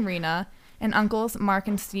 Lauren and Rena, and uncles, Mark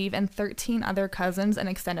and Steve, and 13 other cousins and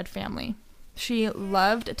extended family. She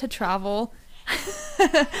loved to travel.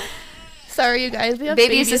 Sorry, you guys. We have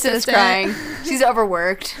baby assistant is crying. She's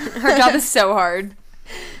overworked. Her job is so hard.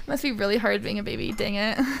 Must be really hard being a baby. Dang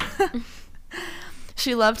it.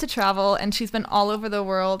 She loved to travel, and she's been all over the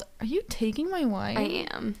world. Are you taking my wine? I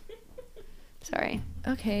am. Sorry.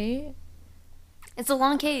 Okay. It's a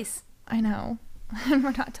long case. I know. We're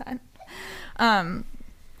not done.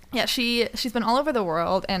 Yeah, she's been all over the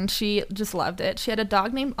world, and she just loved it. She had a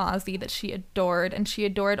dog named Ozzy that she adored, and she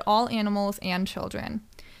adored all animals and children.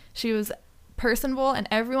 She was personable, and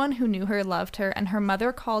everyone who knew her loved her, and her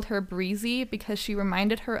mother called her Breezy because she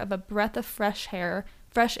reminded her of a breath of fresh air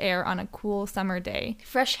on a cool summer day.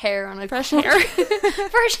 Fresh hair on a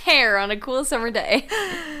cool summer day.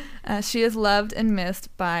 She is loved and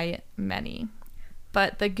missed by many.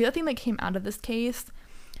 But the good thing that came out of this case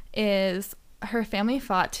is her family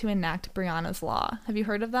fought to enact Brianna's Law. Have you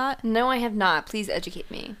heard of that? No, I have not. Please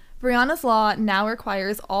educate me. Brianna's Law now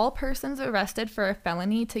requires all persons arrested for a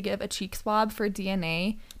felony to give a cheek swab for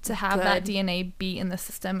DNA to have that DNA be in the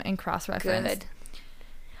system and cross-referenced. Good.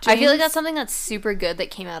 I feel like that's something that's super good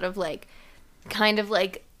that came out of, like, kind of,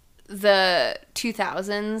 like, the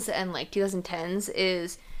 2000s and, like, 2010s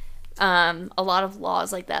is a lot of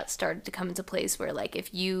laws like that started to come into place where, like,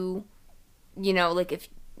 if you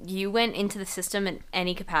went into the system in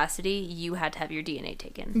any capacity, you had to have your DNA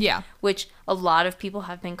taken. Yeah. Which a lot of people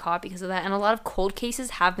have been caught because of that, and a lot of cold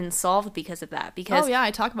cases have been solved because of that. Because, oh, yeah, I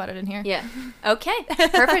talk about it in here. Yeah. Okay.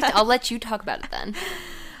 Perfect. I'll let you talk about it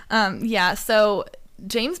then. Yeah, so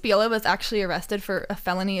James Biela was actually arrested for a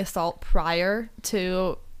felony assault prior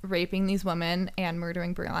to raping these women and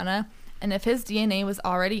murdering Brianna. And if his DNA was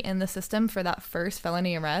already in the system for that first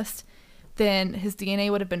felony arrest, then his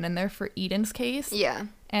DNA would have been in there for Eden's case. Yeah.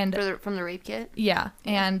 And from the rape kit? Yeah.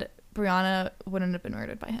 And Brianna wouldn't have been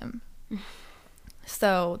murdered by him.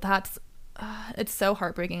 So that's, it's so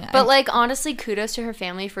heartbreaking. But, like, honestly, kudos to her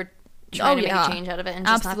family for trying to make a change out of it and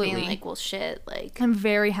just not being like, well, shit. Like, I'm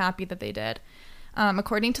very happy that they did.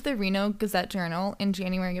 According to the Reno Gazette-Journal in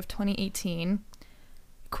January of 2018,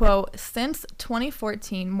 quote, since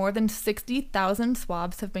 2014, more than 60,000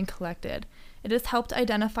 swabs have been collected. It has helped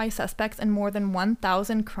identify suspects in more than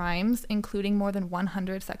 1,000 crimes, including more than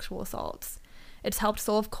 100 sexual assaults. It's helped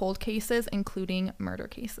solve cold cases, including murder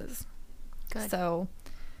cases. Good. So,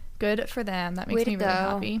 good for them. That makes me really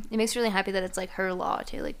happy. It makes me really happy that it's, like, her law,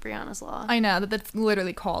 too, like Brianna's Law. I know, that's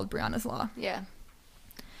literally called Brianna's Law. Yeah.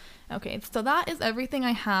 Okay, so that is everything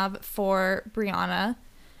I have for Brianna.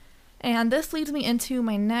 And this leads me into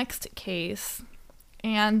my next case.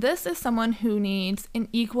 And this is someone who needs an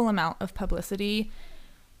equal amount of publicity,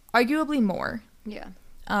 arguably more. Yeah.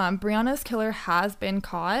 Brianna's killer has been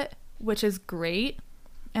caught, which is great.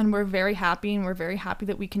 And we're very happy, and we're very happy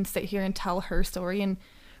that we can sit here and tell her story and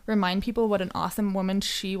remind people what an awesome woman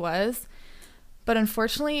she was. But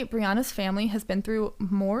unfortunately, Brianna's family has been through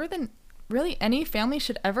more than really any family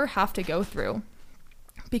should ever have to go through.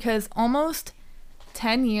 Because almost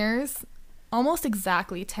 10 years, almost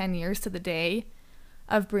exactly 10 years to the day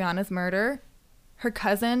of Brianna's murder, her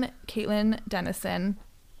cousin, Caitlin Denison,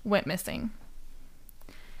 went missing.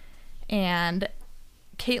 And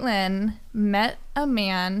Caitlin met a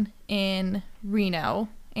man in Reno,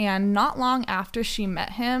 and not long after she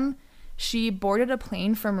met him, she boarded a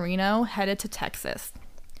plane from Reno headed to Texas.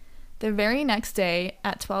 The very next day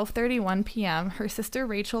at 12:31 p.m., her sister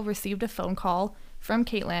Rachel received a phone call from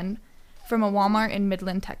Caitlin from a Walmart in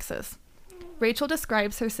Midland, Texas. Rachel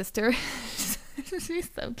describes her sister. She's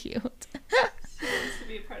so cute. She wants to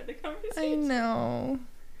be a part of the conversation. I know.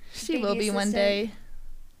 She Baby will be one assistant. day.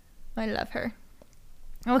 I love her.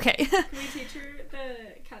 Okay. Can we teach her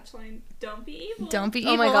the catch line? Don't be evil. Don't be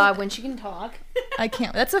evil. Oh my god, when she can talk. I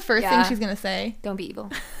can't. That's the first Yeah. thing she's going to say. Don't be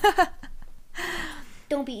evil.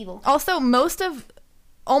 Don't be evil. Also,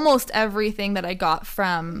 almost everything that I got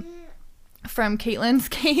from Caitlin's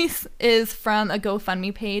case is from a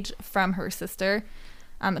GoFundMe page from her sister.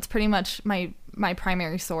 It's pretty much my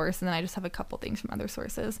primary source, and then I just have a couple things from other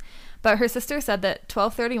sources. But her sister said that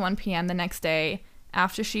 12:31 p.m. the next day,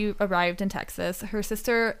 after she arrived in Texas, her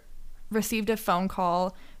sister received a phone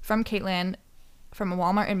call from Caitlin from a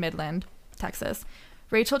Walmart in Midland, Texas.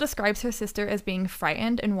 Rachel describes her sister as being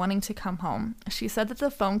frightened and wanting to come home. She said that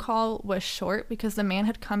the phone call was short because the man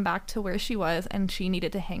had come back to where she was and she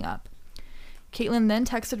needed to hang up. Caitlin then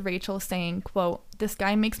texted Rachel saying, quote, "This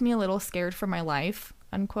guy makes me a little scared for my life,"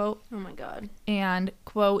 unquote. Oh my god. And,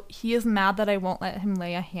 quote, "He is mad that I won't let him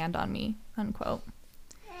lay a hand on me," unquote.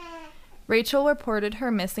 Rachel reported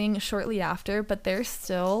her missing shortly after, but there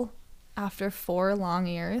still, after 4 long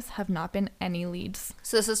years, have not been any leads.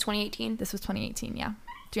 So this was 2018? This was 2018, yeah.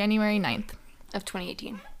 January 9th. Of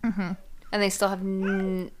 2018. Mm-hmm. And they still have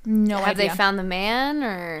No have idea. they found the man,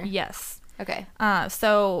 or? Yes. Okay.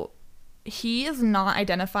 So he is not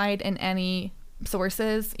identified in any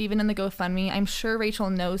sources, even in the GoFundMe. I'm sure Rachel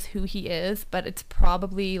knows who he is, but it's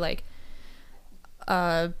probably like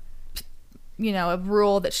a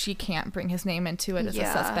rule that she can't bring his name into it as a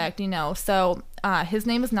suspect, So his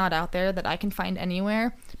name is not out there that I can find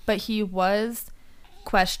anywhere, but he was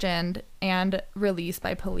questioned and released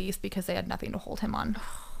by police because they had nothing to hold him on.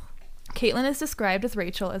 Caitlin is described as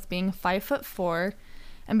Rachel as being 5'4"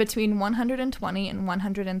 and between 120 and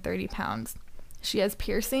 130 pounds. She has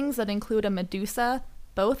piercings that include a medusa,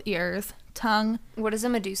 both ears, tongue. What is a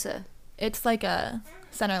medusa? It's like a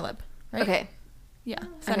center lip, right? Okay. Yeah,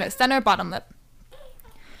 Okay. center bottom lip.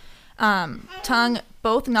 Tongue,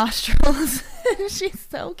 both nostrils. She's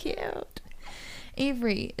so cute.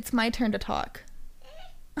 Avery, it's my turn to talk.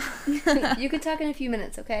 You can talk in a few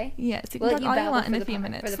minutes, okay? Yes, you can We'll let talk all you babble want in for a the few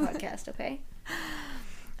minutes. For the podcast, okay?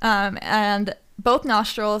 And both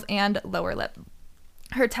nostrils and lower lip.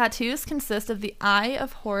 Her tattoos consist of the Eye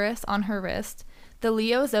of Horus on her wrist, the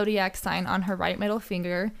Leo zodiac sign on her right middle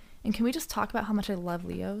finger, and can we just talk about how much I love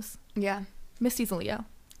Leos? Yeah. Misty's a Leo.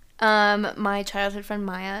 My childhood friend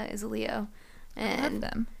Maya is a Leo, I love and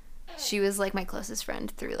them. she was like my closest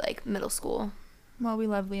friend through like middle school. Well, we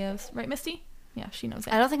love Leos. Right, Misty? Yeah, she knows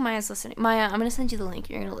it. I don't think Maya's listening. Maya, I'm gonna send you the link.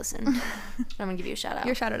 You're gonna listen. I'm gonna give you a shout out.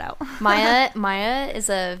 You're shouted out. Maya is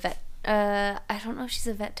a vet. I don't know if she's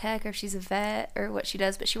a vet tech or if she's a vet or what she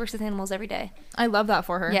does, but she works with animals every day. I love that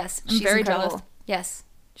for her. Yes, I'm she's very incredible. jealous. Yes,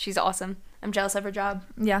 she's awesome. I'm jealous of her job.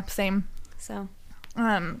 Yeah, same. So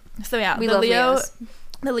So yeah, we the love Leo, Leos.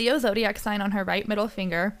 the Leo zodiac sign on her right middle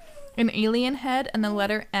finger, an alien head and the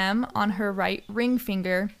letter M on her right ring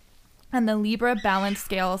finger, and the Libra balance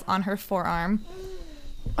scales on her forearm.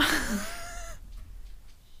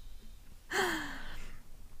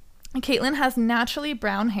 Caitlin has naturally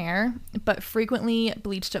brown hair, but frequently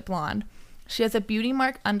bleached it blonde. She has a beauty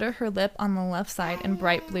mark under her lip on the left side and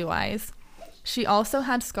bright blue eyes. She also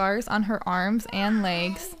had scars on her arms and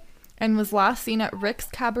legs and was last seen at Rick's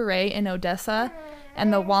Cabaret in Odessa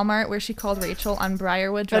and the Walmart where she called Rachel on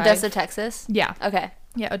Briarwood Drive. Odessa, Texas. Yeah. Okay.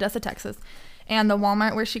 Yeah, Odessa, Texas. And the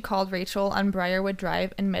Walmart where she called Rachel on Briarwood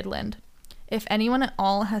Drive in Midland. If anyone at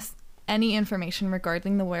all has any information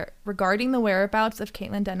regarding the whereabouts of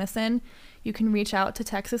Caitlin Denison, you can reach out to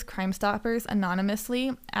Texas Crime Stoppers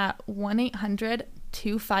anonymously at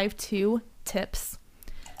 1-800-252-TIPS.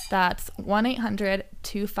 That's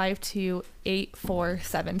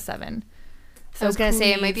 1-800-252-8477. So I was going to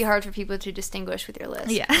say, it might be hard for people to distinguish with your list.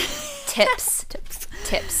 Yeah. Tips.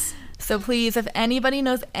 Tips. So please, if anybody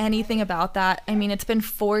knows anything about that, I mean, it's been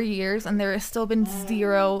 4 years and there has still been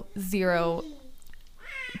zero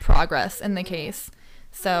progress in the case.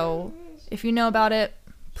 So if you know about it,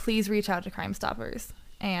 please reach out to Crime Stoppers.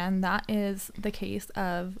 And that is the case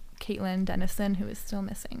of Caitlin Denison, who is still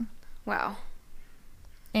missing. Wow.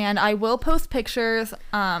 And I will post pictures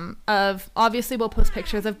obviously we'll post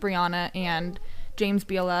pictures of Brianna and James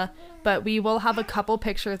Biola, but we will have a couple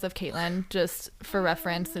pictures of Caitlin just for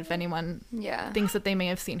reference if anyone thinks that they may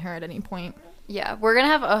have seen her at any point. Yeah, we're going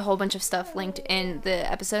to have a whole bunch of stuff linked in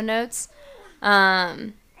the episode notes.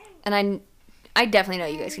 And I definitely know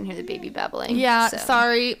you guys can hear the baby babbling. Yeah, so.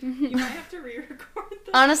 Sorry. You might have to re-record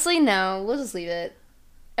this. Honestly, no. We'll just leave it.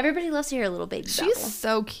 Everybody loves to hear a little baby babble. She's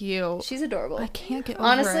so cute. She's adorable. I can't get over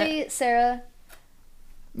Honestly, it. Sarah.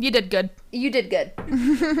 You did good. You did good.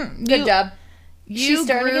 Good job. You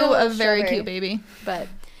grew a very cute baby. But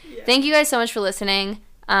thank you guys so much for listening.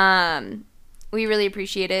 We really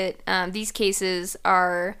appreciate it. These cases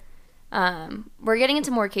are... we're getting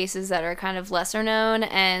into more cases that are kind of lesser known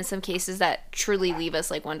and some cases that truly leave us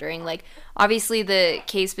like wondering. Like, obviously the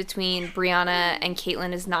case between Brianna and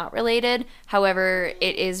Caitlin is not related. However,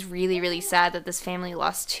 it is really, really sad that this family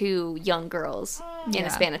lost 2 young girls in a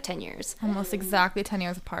span of 10 years. Almost exactly 10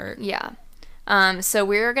 years apart. Yeah. So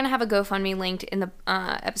we're going to have a GoFundMe linked in the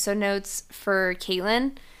episode notes for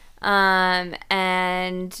Caitlin.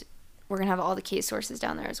 And we're going to have all the case sources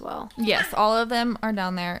down there as well. Yes, all of them are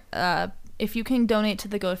down there. If you can donate to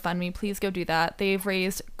the GoFundMe, please go do that. They've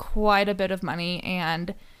raised quite a bit of money,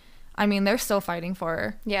 and, I mean, they're still fighting for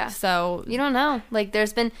her. Yeah. So... You don't know. Like,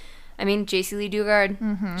 there's been... I mean, J.C. Lee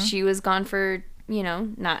Dugard, she was gone for,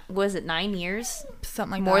 9 years?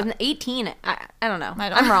 Something like More that. than 18. I don't know.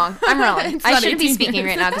 I'm wrong. I'm wrong. It's I not shouldn't be 18 speaking years.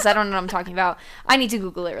 right now because I don't know what I'm talking about. I need to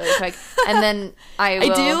Google it really quick. And then I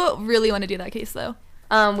will... I do really want to do that case, though.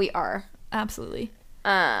 We are. Absolutely.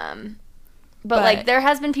 But like, there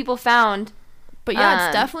has been people found. But yeah,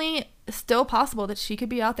 it's definitely still possible that she could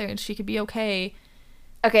be out there and she could be okay.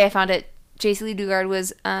 Okay, I found it. J.C. Lee Dugard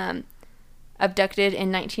was abducted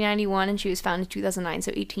in 1991 and she was found in 2009,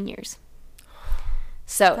 so 18 years.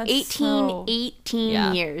 So That's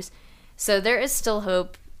 18 years. So there is still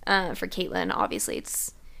hope for Caitlin. Obviously,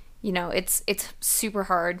 it's super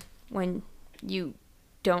hard when you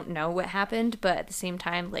don't know what happened, but at the same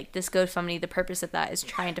time, like, this GoFundMe, the purpose of that is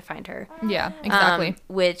trying to find her. Yeah, exactly.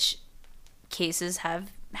 Which cases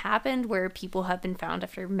have happened where people have been found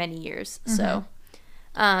after many years. So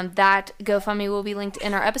that GoFundMe will be linked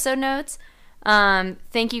in our episode notes.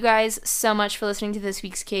 Thank you guys so much for listening to this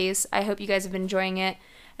week's case. I hope you guys have been enjoying it.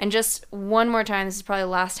 And just one more time, this is probably the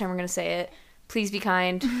last time we're going to say it. Please be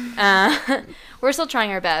kind. We're still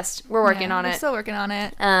trying our best. We're working on it. We're still working on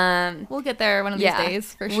it. We'll get there one of these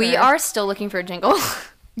days, for sure. We are still looking for a jingle.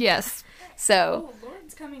 Yes. So. Oh,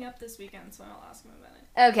 Lauren's coming up this weekend, so I'll ask him about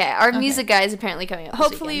it. Okay, our music guy is apparently coming up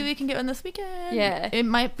Hopefully this weekend. we can get one this weekend. Yeah. It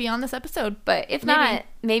might be on this episode. But if not,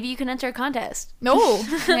 maybe you can enter a contest. No.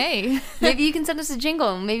 Hey. Maybe you can send us a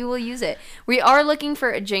jingle. Maybe we'll use it. We are looking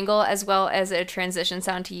for a jingle as well as a transition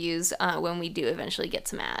sound to use when we do eventually get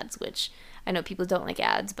some ads, which I know people don't like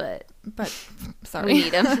ads, but sorry. we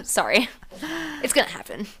need them. Sorry. It's going to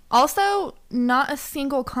happen. Also, not a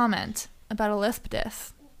single comment about a Lisp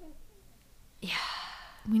diss. Yeah.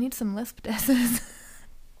 We need some Lisp disses.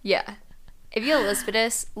 Yeah. If you have a Lisp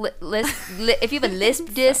diss, if you have a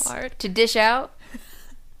Lisp diss to dish out,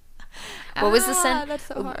 what was the scent? That's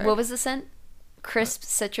so hard. What was the scent? Crisp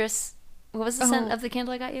citrus. What was the scent of the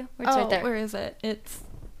candle I got you? It's right there. Where is it? It's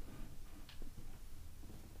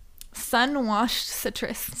sun-washed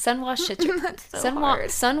citrus. Sun-washed citrus. That's so hard.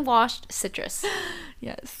 Sun-washed citrus.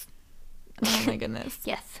 Yes. Oh my goodness.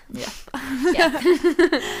 Yes. Yeah. Yeah.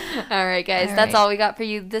 All right, guys. That's all we got for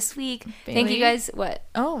you this week. Bailey? Thank you guys. What?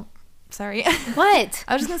 Oh, sorry. What?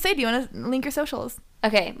 I was just going to say, do you want to link your socials?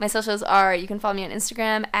 Okay, my socials are, you can follow me on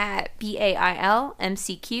Instagram at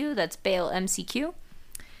BAILMCQ. That's BailMCQ.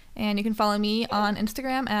 And you can follow me on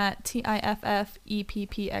Instagram at TIFFEPPXO,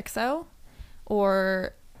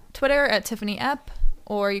 or Twitter at Tiffany Epp,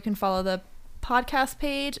 or you can follow the podcast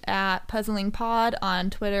page at Puzzling Pod on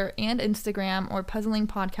Twitter and Instagram, or Puzzling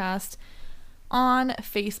Podcast on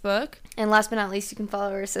Facebook. And last but not least, you can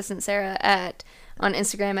follow our assistant Sarah on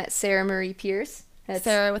Instagram at Sarah Marie Pierce. That's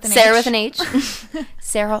Sarah with an Sarah H. with an H.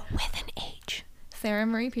 Sarah with an H. Sarah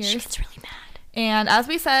Marie Pierce. She gets really mad. And as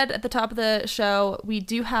we said at the top of the show, we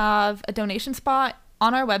do have a donation spot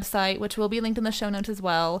on our website, which will be linked in the show notes as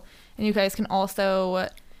well. And you guys can also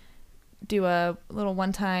do a little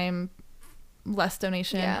one-time less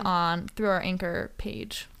donation through our Anchor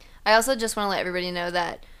page. I also just want to let everybody know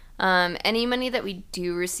that any money that we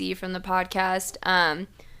do receive from the podcast,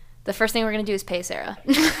 the first thing we're going to do is pay Sarah.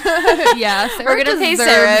 Yeah, Sarah we're going to pay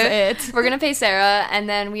Sarah. It. We're going to pay Sarah, and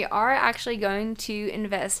then we are actually going to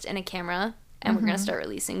invest in a camera and we're going to start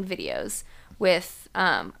releasing videos with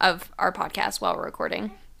of our podcast while we're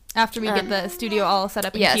recording. After we get the studio all set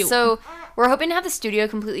up and cute. So we're hoping to have the studio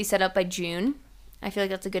completely set up by June. I feel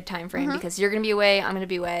like that's a good time frame because you're going to be away, I'm going to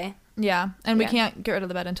be away. Yeah, and we can't get rid of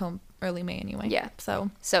the bed until early May anyway. Yeah.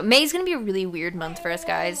 So May's going to be a really weird month for us,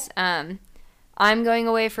 guys. I'm going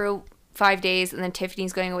away for 5 days, and then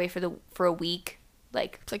Tiffany's going away for a week.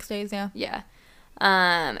 Like 6 days, yeah. Yeah.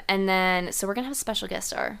 And then, so we're going to have a special guest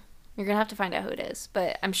star. You're going to have to find out who it is,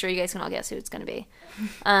 but I'm sure you guys can all guess who it's going to be.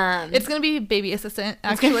 It's going to be baby assistant,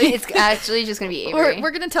 actually. It's actually just going to be Avery.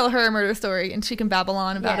 We're going to tell her a murder story, and she can babble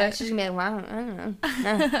on about it. She's going to be like, wow, I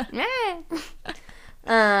don't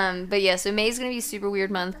know. But yeah, so May's going to be a super weird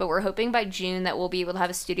month, but we're hoping by June that we'll be able to have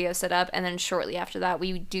a studio set up, and then shortly after that,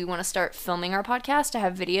 we do want to start filming our podcast to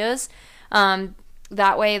have videos.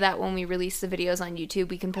 That way that when we release the videos on YouTube,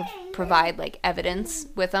 we can provide, like, evidence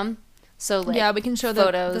with them. So, like, yeah, we can show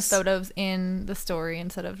photos. the photos in the story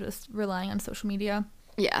instead of just relying on social media.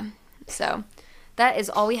 Yeah. So that is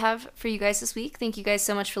all we have for you guys this week. Thank you guys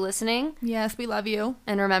so much for listening. Yes, we love you.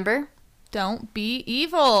 And remember, don't be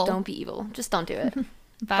evil. Don't be evil. Just don't do it.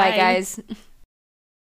 Bye, Bye guys.